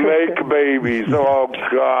 Make babies. Oh,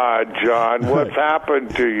 God, John, what's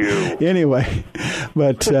happened to you? Anyway,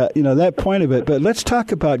 but, that point of it. But let's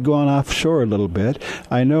talk about going offshore a little bit.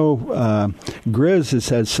 I know Grizz has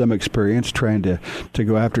had some experience trying to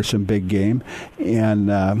go after some big game. And,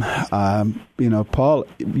 Paul,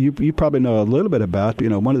 you probably know a little bit about,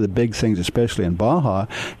 one of the big things, especially in Baja,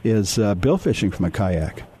 is bill fishing from a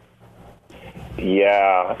kayak.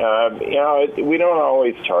 Yeah, we don't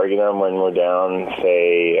always target them when we're down,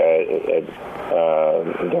 say, at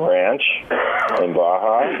the ranch in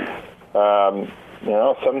Baja.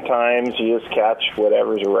 Sometimes you just catch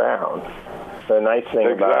whatever's around. The nice thing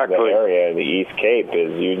about the area, the East Cape,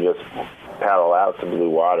 is you just paddle out to blue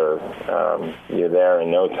water. You're there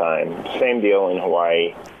in no time. Same deal in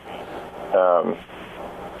Hawaii. The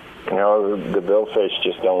billfish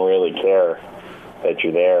just don't really care that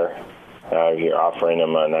you're there. If you're offering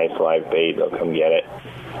them a nice live bait, they'll come get it.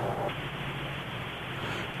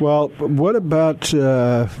 Well, what about,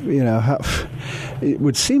 it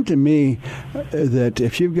would seem to me that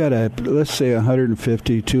if you've got let's say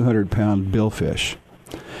 150, 200-pound billfish,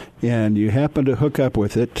 and you happen to hook up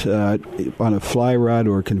with it on a fly rod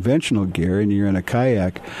or conventional gear, and you're in a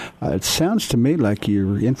kayak, it sounds to me like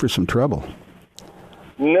you're in for some trouble.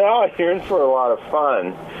 No, you're in for a lot of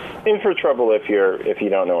fun. In for trouble if you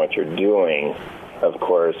don't know what you're doing. Of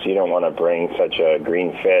course, you don't want to bring such a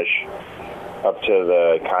green fish up to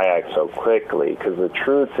the kayak so quickly, because the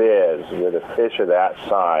truth is, with a fish of that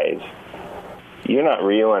size, you're not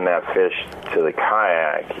reeling that fish to the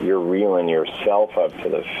kayak. You're reeling yourself up to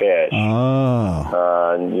the fish.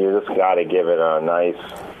 Oh. You just got to give it a nice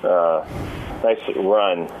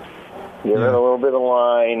run. Give it a little bit of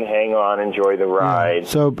line, hang on, enjoy the ride. Yeah.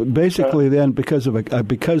 So basically, then, because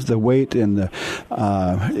the weight in the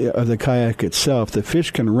of the kayak itself, the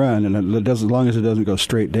fish can run, and as long as it doesn't go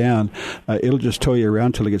straight down, it'll just tow you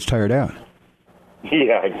around till it gets tired out.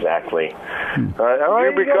 Yeah, exactly.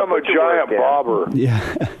 You become a giant bobber. Yeah.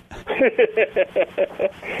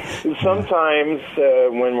 Sometimes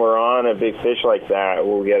when we're on a big fish like that,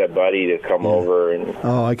 we'll get a buddy to come over and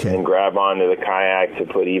grab onto the kayak to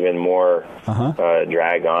put even more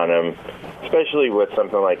drag on him, especially with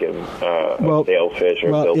something like a sailfish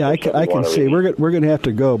or billfish. I can see. We're going to have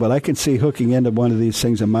to go, but I can see hooking into one of these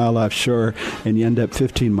things a mile offshore, and you end up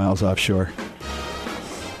 15 miles offshore.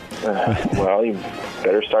 Well, you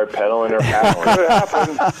better start pedaling or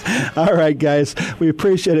paddling. All right, guys. We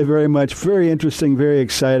appreciate it very much. Very interesting, very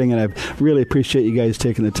exciting, and I really appreciate you guys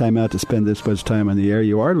taking the time out to spend this much time on the air.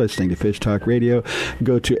 You are listening to Fish Talk Radio.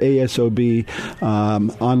 Go to ASOB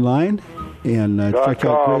online and check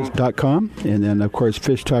out Grizz.com, and then, of course,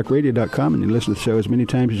 fishtalkradio.com, and you listen to the show as many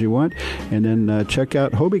times as you want, and then check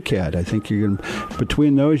out Hobie Cat. I think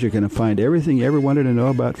between those, you're going to find everything you ever wanted to know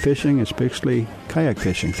about fishing, especially kayak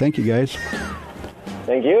fishing. Thank you, guys.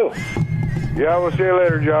 Thank you. Yeah, we'll see you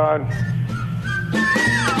later, John.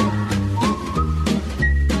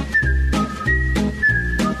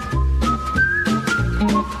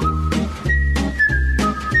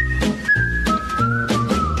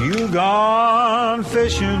 You gone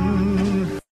fishing